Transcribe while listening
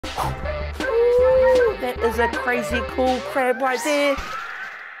that is a crazy cool crab right there.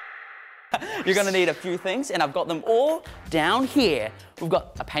 You're gonna need a few things, and I've got them all down here. We've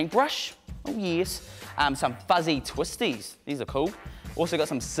got a paintbrush, oh yes, some fuzzy twisties, these are cool. Also got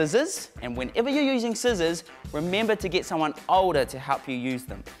some scissors, and whenever you're using scissors, remember to get someone older to help you use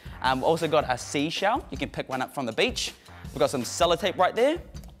them. Also got a seashell, you can pick one up from the beach. We've got some sellotape right there,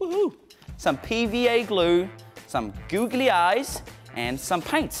 woohoo! Some PVA glue, some googly eyes, and some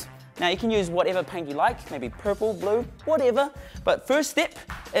paint. Now you can use whatever paint you like, maybe purple, blue, whatever. But first step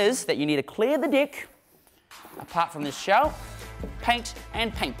is that you need to clear the deck, apart from this shell, paint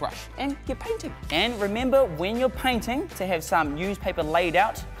and paintbrush, and get painting. And remember when you're painting to have some newspaper laid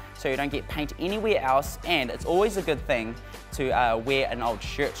out so you don't get paint anywhere else, and it's always a good thing to wear an old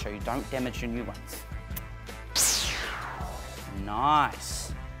shirt so you don't damage your new ones.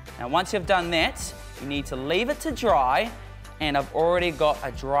 Nice. Now once you've done that, you need to leave it to dry, and I've already got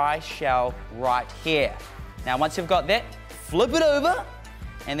a dry shell right here. Now once you've got that, flip it over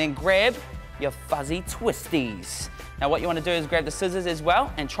and then grab your fuzzy twisties. Now what you want to do is grab the scissors as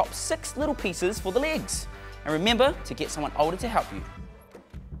well and chop 6 little pieces for the legs. And remember to get someone older to help you.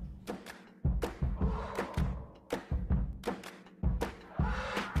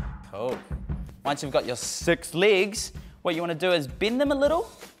 Cool. Once you've got your 6 legs, what you want to do is bend them a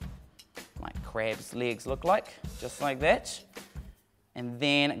little, like crab's legs look like, just like that. And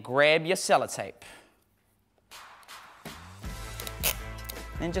then grab your sellotape.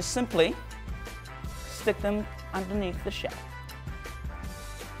 And just simply stick them underneath the shell.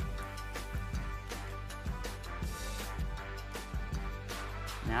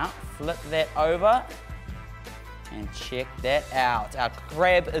 Now flip that over and check that out. Our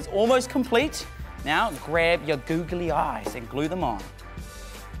crab is almost complete. Now grab your googly eyes and glue them on.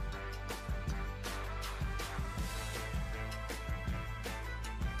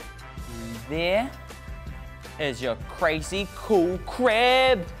 And there is your crazy cool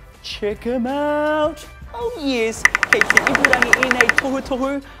crab. Check him out. Oh yes. Okay, so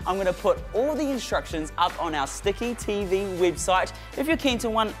I'm going to put all the instructions up on our Sticky TV website. If you're keen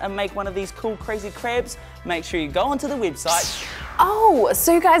to make one of these cool crazy crabs, make sure you go onto the website. Oh,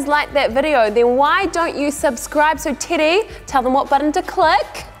 so you guys liked that video, then why don't you subscribe? So Teddy, tell them what button to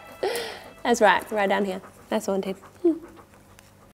click. That's right down here. That's the one, Ted.